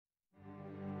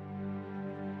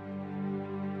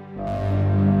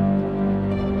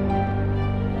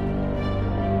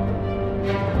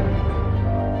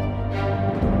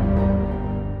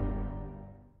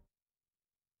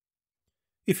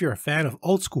If you're a fan of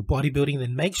old school bodybuilding,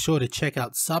 then make sure to check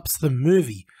out Subs the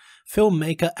Movie.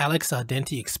 Filmmaker Alex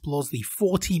Ardenti explores the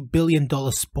 $40 billion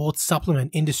sports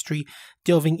supplement industry,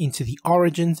 delving into the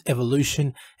origins,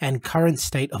 evolution, and current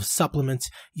state of supplements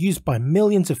used by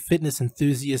millions of fitness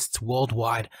enthusiasts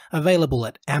worldwide. Available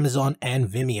at Amazon and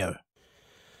Vimeo.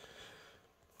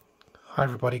 Hi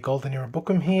everybody, Golden Era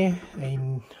Bookham here. A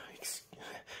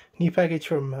new package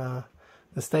from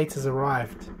the States has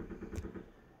arrived.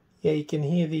 Yeah, you can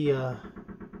hear the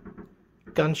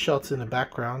gunshots in the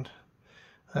background.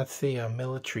 That's the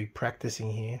military practicing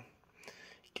here.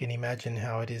 You can imagine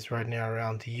how it is right now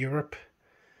around Europe.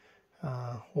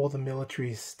 All the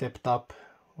military stepped up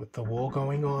with the war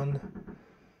going on.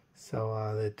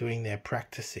 So they're doing their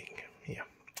practicing. Yeah.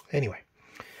 Anyway.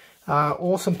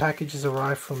 Awesome packages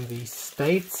arrived from the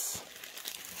States.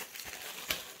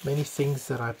 Many things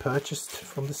that I purchased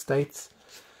from the States.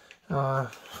 For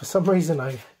some reason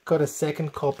I got a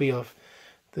second copy of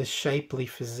the Shapely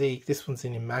Physique. This one's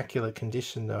in immaculate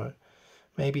condition though.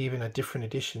 Maybe even a different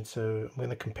edition, so I'm going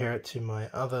to compare it to my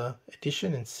other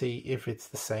edition and see if it's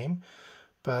the same.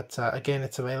 But again,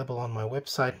 it's available on my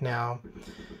website now.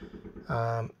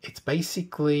 It's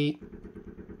basically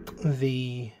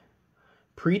the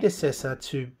predecessor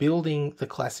to building the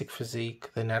classic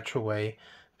physique the natural way,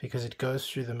 because it goes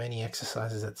through the many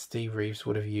exercises that Steve Reeves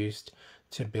would have used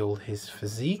to build his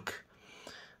physique.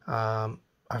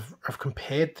 I've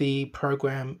compared the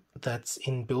program that's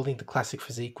in building the classic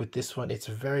physique with this one. It's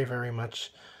very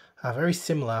much very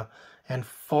similar, and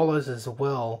follows as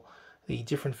well the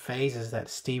different phases that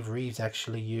Steve Reeves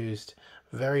actually used.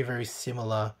 Very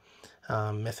similar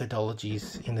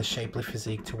methodologies in the Shapely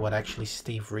Physique to what actually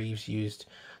Steve Reeves used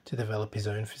to develop his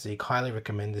own physique. Highly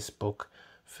recommend this book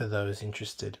for those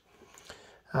interested.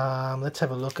 Let's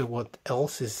have a look at what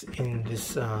else is in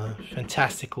this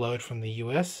fantastic load from the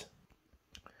US.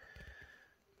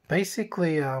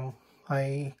 Basically,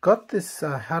 I got this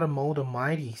How to Mold a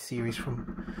Mighty series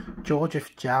from George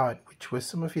F. Jowett, which was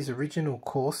some of his original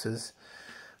courses.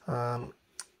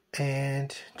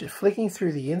 And just flicking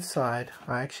through the inside,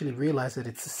 I actually realized that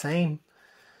it's the same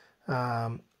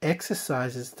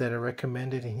exercises that are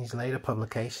recommended in his later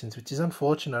publications, which is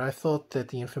unfortunate. I thought that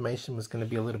the information was going to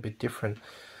be a little bit different.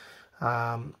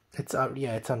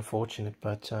 It's unfortunate,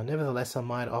 but nevertheless, I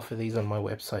might offer these on my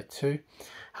website too.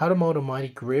 How to Mold a Mighty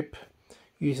Grip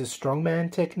uses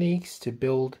strongman techniques to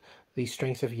build the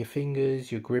strength of your fingers,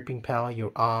 your gripping power,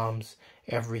 your arms,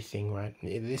 everything, right?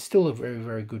 It's still a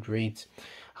very good read.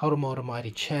 How to Mold a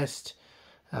Mighty Chest.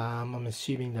 I'm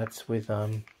assuming that's with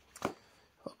oh,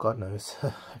 God knows. I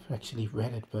haven't actually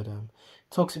read it, but it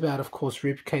talks about, of course,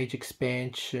 rib cage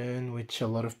expansion, which a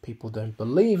lot of people don't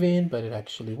believe in, but it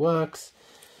actually works.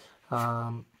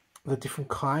 The different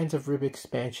kinds of rib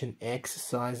expansion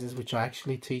exercises, which I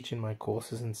actually teach in my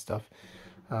courses and stuff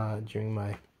during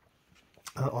my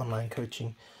online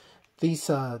coaching. These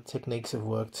techniques have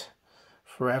worked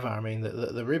forever. I mean,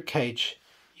 the rib cage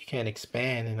you can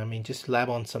expand, and I mean, just lab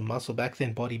on some muscle. Back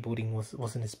then, bodybuilding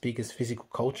wasn't as big as physical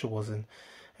culture was,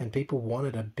 and people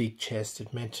wanted a big chest.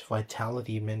 It meant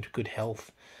vitality, it meant good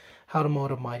health. How to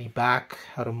Mold a Mighty Back,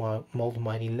 How to Mold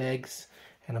Mighty Legs,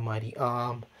 and a Mighty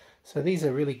Arm. So these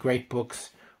are really great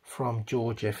books from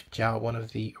George F. Jowett, one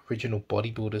of the original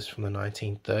bodybuilders from the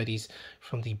 1930s,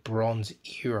 from the Bronze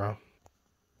Era.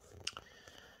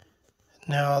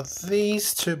 Now,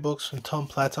 these two books from Tom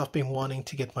Platz I've been wanting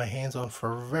to get my hands on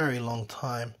for a very long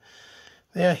time.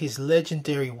 They are his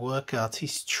legendary workouts,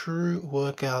 his true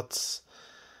workouts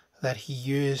that he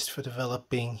used for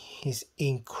developing his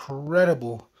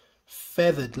incredible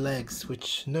feathered legs,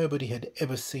 which nobody had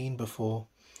ever seen before,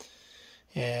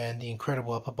 and the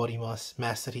incredible upper body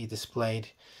mass that he displayed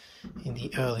in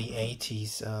the early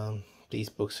 80s. These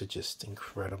books are just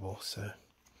incredible. So,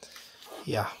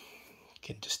 yeah.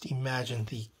 Can just imagine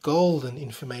the golden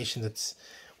information that's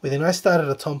within. I started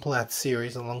a Tom Platz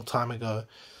series a long time ago,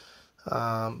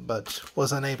 but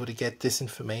was unable to get this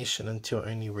information until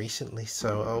only recently.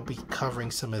 So I'll be covering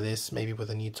some of this, maybe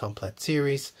with a new Tom Platz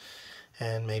series,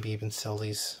 and maybe even sell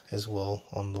these as well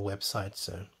on the website.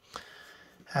 So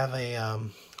have a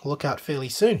look out fairly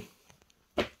soon.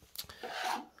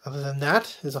 Other than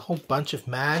that, there's a whole bunch of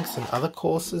mags and other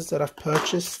courses that I've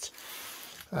purchased.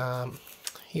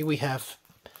 Here we have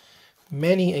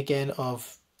many again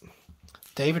of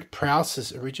David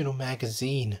Prowse's original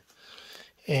magazine.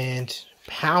 And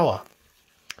Power.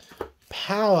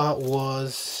 Power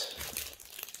was,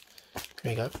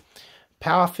 there we go,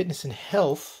 Power Fitness and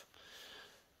Health.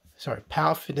 Sorry,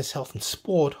 Power Fitness, Health and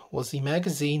Sport was the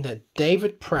magazine that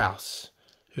David Prowse,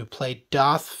 who played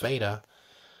Darth Vader,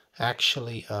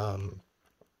 actually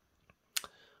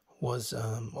was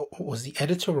the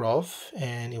editor of,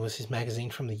 and it was his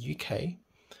magazine from the UK.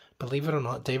 Believe it or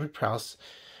not, David Prowse,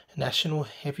 national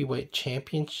heavyweight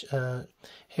champion,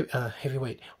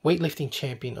 heavyweight weightlifting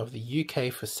champion of the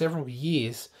UK for several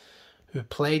years, who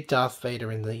played Darth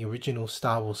Vader in the original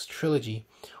Star Wars trilogy,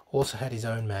 also had his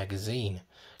own magazine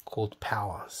called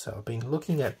Power. So I've been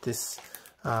looking at this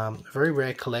very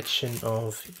rare collection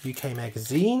of UK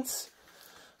magazines.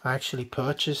 I actually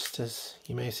purchased, as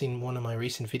you may have seen in one of my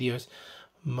recent videos,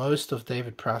 most of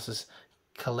David Prowse's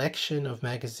collection of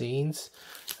magazines,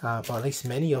 or at least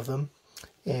many of them.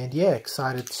 And yeah,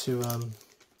 excited to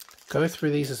go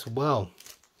through these as well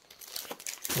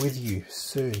with you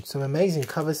soon. Some amazing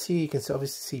covers here. You can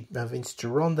obviously see Vince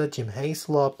Gironda, Jim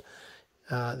Hayslop,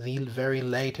 the very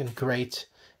late and great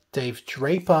Dave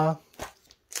Draper,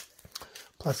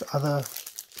 plus other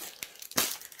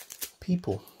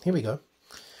people. Here we go.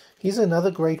 Here's another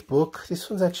great book. This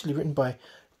one's actually written by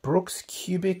Brooks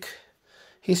Kubik,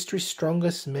 History's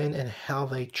Strongest Men and How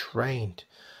They Trained.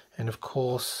 And of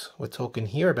course, we're talking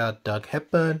here about Doug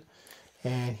Hepburn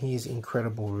and his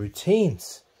incredible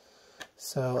routines.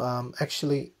 So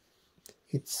actually,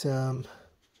 it's one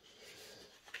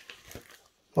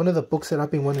of the books that I've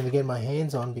been wanting to get my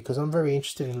hands on, because I'm very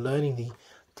interested in learning the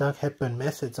Doug Hepburn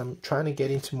methods. I'm trying to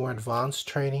get into more advanced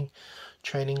training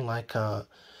like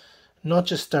not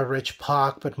just Reg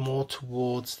Park, but more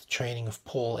towards the training of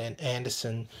Paul and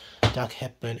Anderson, Doug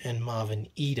Hepburn, and Marvin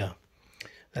Eder.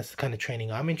 That's the kind of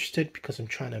training I'm interested in, because I'm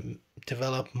trying to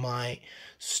develop my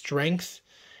strength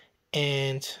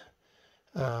and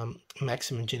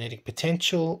maximum genetic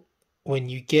potential. When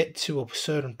you get to a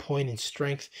certain point in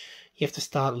strength, you have to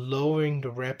start lowering the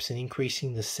reps and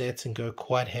increasing the sets and go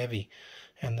quite heavy.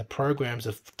 And the programs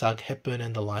of Doug Hepburn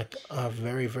and the like are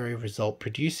very, very result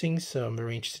producing. So I'm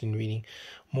very interested in reading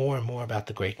more and more about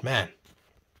the great man.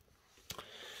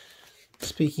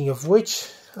 Speaking of which,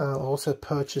 I also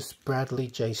purchased Bradley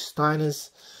J.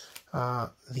 Steiner's The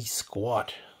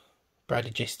Squat. Bradley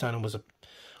J. Steiner was a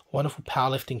wonderful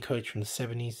powerlifting coach from the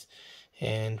 70s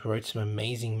and wrote some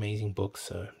amazing books.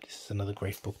 So this is another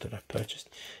great book that I purchased.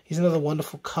 Here's another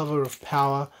wonderful cover of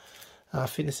Power,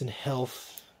 Fitness and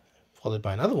Health, followed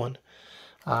by another one,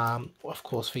 of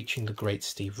course, featuring the great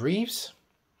Steve Reeves.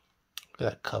 Look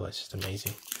at that cover, it's just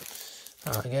amazing.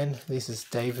 Again, this is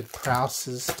David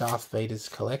Prowse's Darth Vader's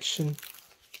collection.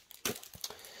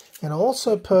 And I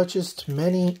also purchased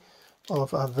many of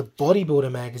the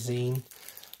Bodybuilder magazine,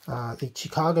 the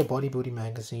Chicago Bodybuilding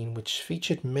magazine, which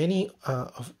featured many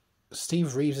of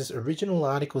Steve Reeves' original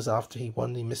articles after he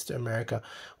won the Mr. America,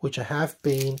 which I have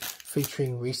been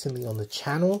featuring recently on the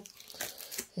channel.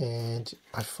 And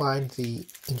I find the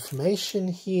information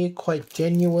here quite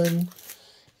genuine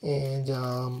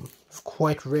and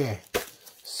quite rare.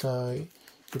 So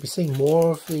you'll be seeing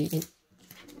more of the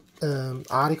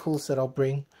articles that I'll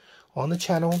bring on the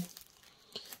channel.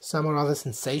 Some are rather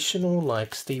sensational,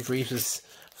 like Steve Reeves's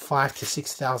 5 to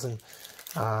 6,000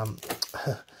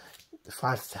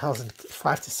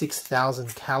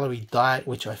 calorie diet,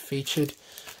 which I featured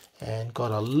and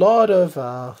got a lot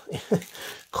of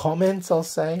comments, I'll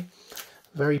say.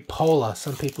 Very polar.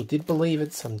 Some people did believe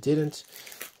it, some didn't.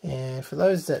 And for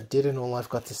those that didn't, all I've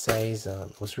got to say is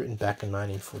it was written back in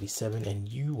 1947 and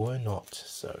you were not.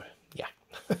 So, yeah.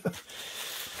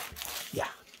 Yeah,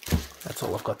 that's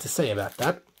all I've got to say about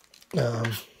that.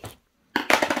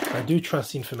 I do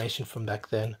trust the information from back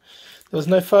then. There was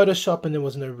no Photoshop and there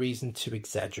was no reason to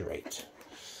exaggerate.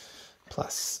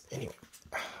 Plus, anyway,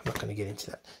 I'm not going to get into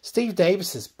that. Steve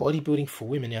Davis's Bodybuilding for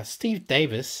Women. Now, Steve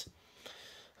Davis,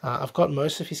 I've got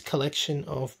most of his collection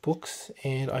of books,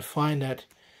 and I find that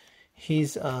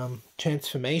his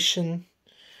transformation,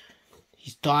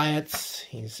 his diets,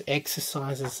 his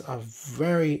exercises are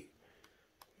very,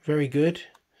 very good.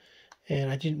 And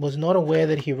I was not aware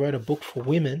that he wrote a book for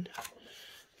women.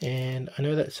 And I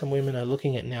know that some women are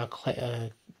looking at now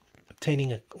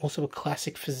obtaining also a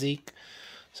classic physique.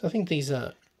 So I think these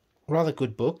are rather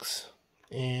good books.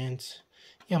 And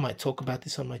yeah, I might talk about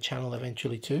this on my channel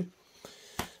eventually too.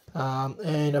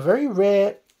 And a very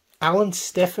rare Alan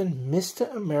Stephan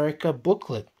Mr. America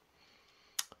booklet.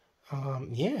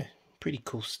 Yeah, pretty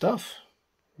cool stuff.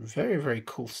 Very, very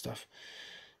cool stuff.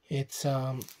 It's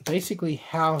basically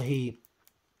how he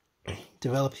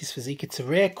developed his physique. It's a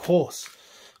rare course.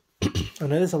 I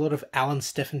know there's a lot of Alan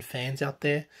Stephan fans out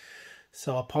there,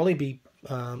 so I'll probably be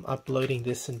uploading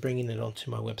this and bringing it onto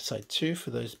my website too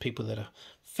for those people that are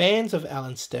fans of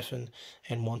Alan Stephan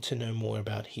and want to know more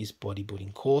about his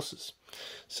bodybuilding courses.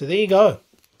 So there you go.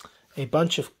 A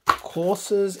bunch of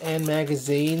courses and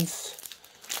magazines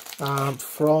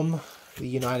from the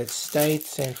United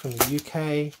States and from the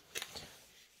UK.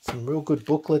 Some real good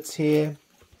booklets here.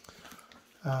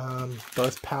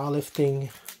 Both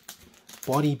powerlifting,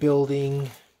 bodybuilding,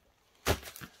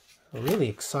 really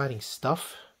exciting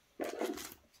stuff.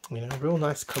 You know, real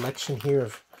nice collection here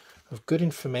of good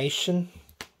information.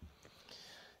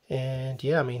 And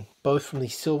yeah, I mean, both from the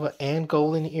silver and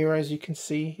golden era, as you can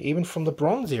see, even from the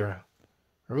bronze era.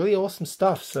 Really awesome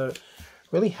stuff. So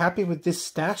really happy with this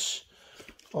stash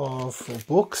of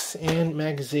books and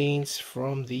magazines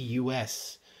from the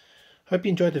US. Hope you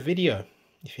enjoyed the video.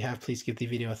 If you have, please give the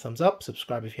video a thumbs up.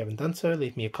 Subscribe if you haven't done so.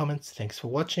 Leave me your comments. Thanks for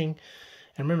watching.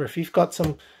 And remember, if you've got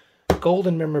some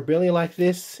golden memorabilia like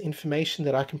this, information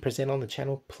that I can present on the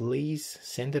channel, please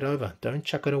send it over. Don't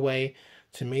chuck it away.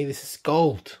 To me, this is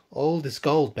gold. Old is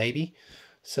gold, baby.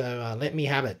 So let me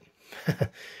have it. All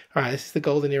right, this is the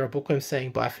Golden Era Bookworm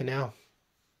saying bye for now.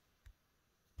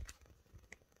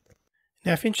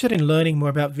 Now, if you're interested in learning more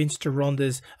about Vince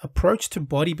Gironda's approach to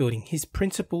bodybuilding, his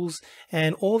principles,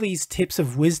 and all these tips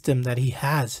of wisdom that he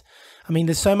has, I mean,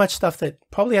 there's so much stuff that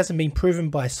probably hasn't been proven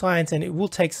by science, and it will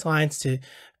take science to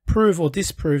prove or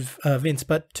disprove Vince.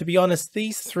 But to be honest,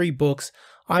 these 3 books,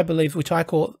 I believe, which I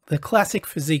call the Classic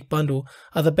Physique Bundle,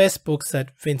 are the best books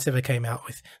that Vince ever came out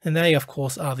with. And they, of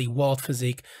course, are the Wild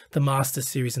Physique, the Master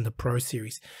Series, and the Pro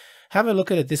Series. Have a look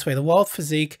at it this way. The Wild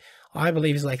Physique, I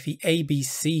believe, is like the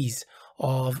ABCs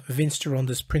of Vince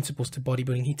Gironda's principles to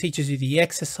bodybuilding. He teaches you the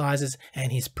exercises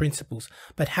and his principles.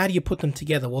 But how do you put them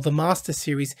together? Well, the Master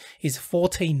Series is a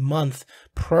 14-month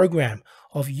program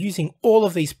of using all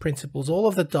of these principles, all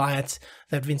of the diets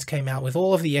that Vince came out with,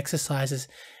 all of the exercises.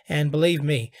 And believe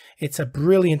me, it's a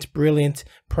brilliant, brilliant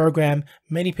program.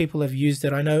 Many people have used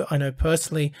it. I know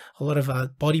personally a lot of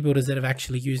bodybuilders that have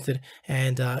actually used it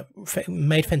and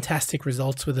made fantastic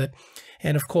results with it.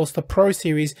 And of course, the Pro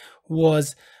Series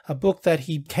was a book that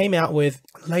he came out with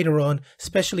later on,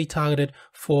 specially targeted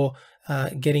for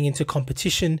getting into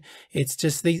competition. It's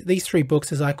just these 3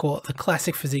 books, as I call it, the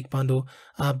Classic Physique Bundle,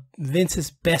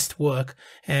 Vince's best work,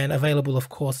 and available, of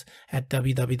course, at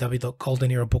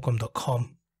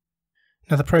www.goldenerabookworm.com.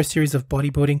 Now, the Pro Series of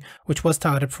Bodybuilding, which was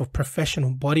targeted for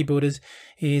professional bodybuilders,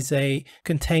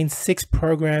 contains 6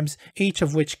 programs, each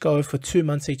of which go for 2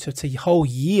 months each. So it's a whole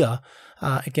year,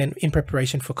 again, in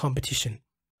preparation for competition.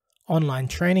 Online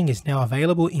training is now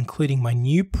available, including my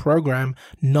new program,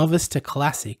 Novice to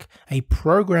Classic, a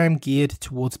program geared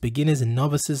towards beginners and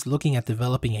novices looking at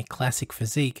developing a classic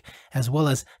physique, as well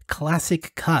as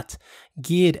Classic Cut,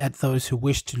 geared at those who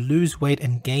wish to lose weight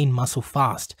and gain muscle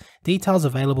fast. Details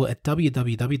available at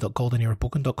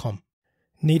www.goldenerabookworm.com.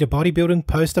 Need a bodybuilding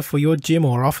poster for your gym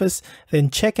or office? Then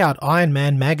check out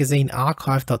Ironman Magazine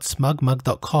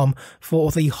Archive.smugmug.com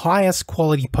for the highest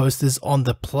quality posters on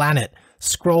the planet.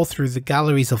 Scroll through the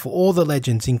galleries of all the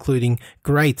legends, including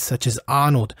greats such as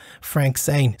Arnold, Frank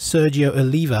Zane, Sergio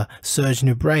Oliva, Serge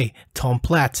Nubret, Tom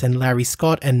Platz, and Larry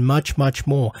Scott, and much, much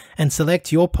more, and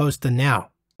select your poster now.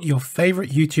 Your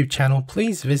favorite YouTube channel,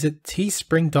 please visit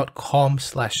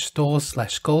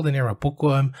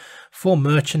teespring.com/store/goldenerabookworm for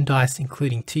merchandise,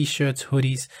 including t-shirts,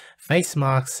 hoodies, face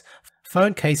masks,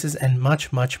 phone cases, and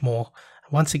much, much more.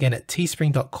 Once again, at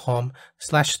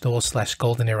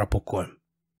teespring.com/store/goldenerabookworm.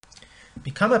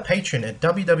 Become a patron at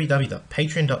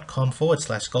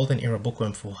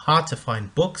www.patreon.com/goldenerabookworm for hard to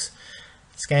find books,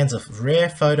 scans of rare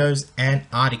photos, and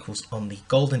articles on the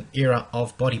golden era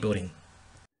of bodybuilding.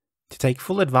 To take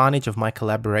full advantage of my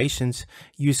collaborations,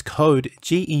 use code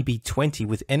GEB20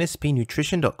 with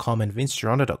nspnutrition.com and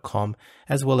vincegironda.com,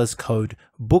 as well as code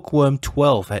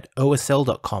bookworm12 at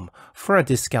osl.com for a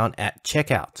discount at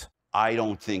checkout. I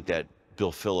don't think that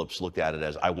Bill Phillips looked at it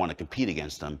as, I want to compete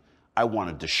against them. I want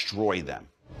to destroy them.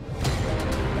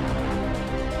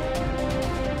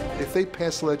 If they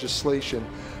pass legislation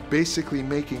basically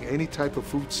making any type of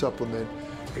food supplement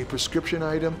a prescription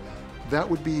item, that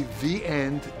would be the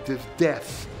end, the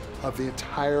death of the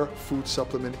entire food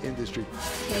supplement industry.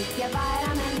 Take your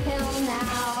vitamin pill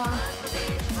now.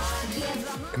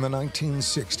 In the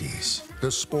 1960s,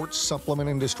 the sports supplement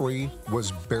industry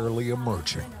was barely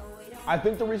emerging. I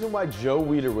think the reason why Joe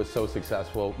Weider was so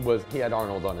successful was he had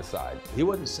Arnold on his side. He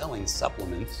wasn't selling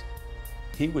supplements.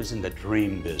 He was in the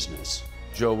dream business.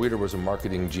 Joe Weider was a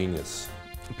marketing genius.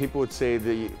 People would say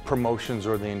the promotions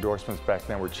or the endorsements back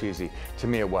then were cheesy. To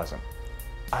me, it wasn't.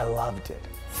 I loved it.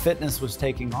 Fitness was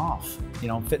taking off. You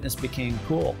know, fitness became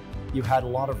cool. You had a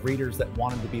lot of readers that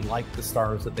wanted to be like the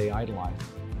stars that they idolized.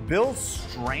 Bill's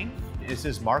strength is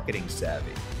his marketing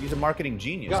savvy. He's a marketing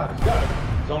genius. Got it.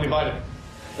 It's only vitamin.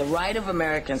 the right of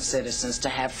American citizens to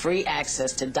have free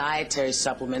access to dietary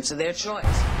supplements of their choice.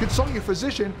 Consult your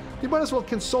physician. You might as well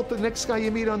consult the next guy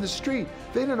you meet on the street.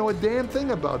 They don't know a damn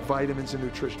thing about vitamins and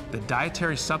nutrition. The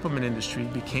dietary supplement industry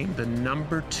became the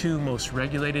 #2 most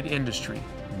regulated industry.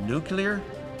 Nuclear,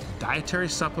 dietary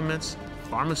supplements,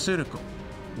 pharmaceutical.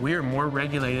 We're more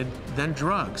regulated than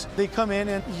drugs. They come in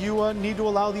and you need to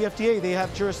allow the FDA. They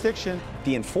have jurisdiction.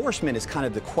 The enforcement is kind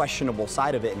of the questionable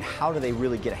side of it, and how do they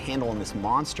really get a handle on this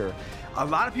monster? A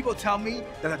lot of people tell me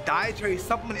that the dietary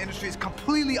supplement industry is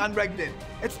completely unregulated.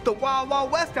 It's the wild,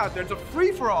 wild west out there. It's a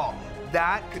free-for-all.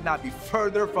 That could not be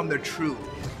further from the truth.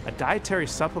 A dietary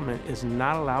supplement is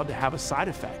not allowed to have a side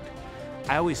effect.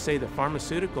 I always say the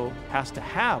pharmaceutical has to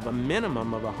have a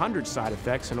minimum of 100 side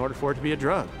effects in order for it to be a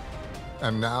drug.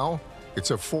 And now,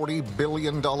 it's a $40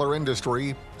 billion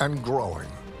industry and growing.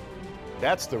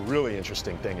 That's the really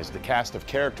interesting thing, is the cast of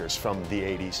characters from the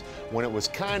 80s, when it was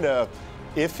kind of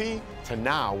iffy, to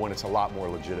now when it's a lot more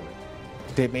legitimate.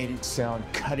 They made it sound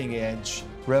cutting edge,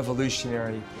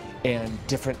 revolutionary, and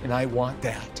different, and I want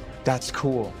that. That's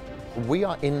cool. We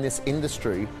are in this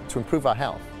industry to improve our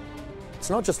health.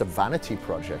 It's not just a vanity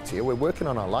project here. We're working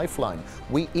on our lifeline.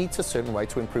 We eat a certain way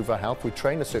to improve our health. We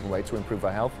train a certain way to improve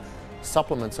our health.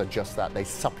 Supplements are just that. They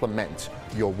supplement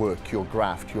your work, your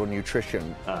graft, your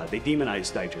nutrition. They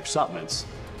demonize dietary supplements,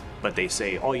 but they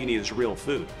say all you need is real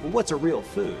food. Well, what's a real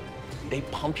food? They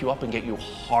pump you up and get you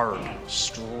hard,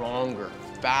 stronger,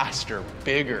 faster,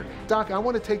 bigger. Doc, I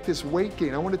want to take this weight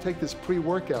gain. I want to take this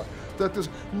pre-workout.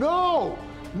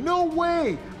 No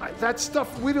way. That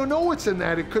stuff, we don't know what's in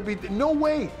that. It could be, no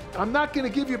way. I'm not going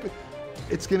to give you,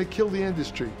 it's going to kill the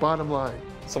industry, bottom line.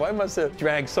 So I must have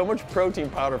drank so much protein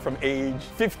powder from age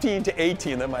 15 to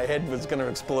 18 that my head was going to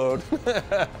explode.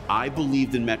 I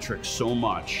believed in metrics so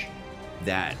much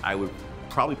that I would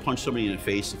probably punch somebody in the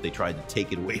face if they tried to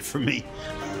take it away from me.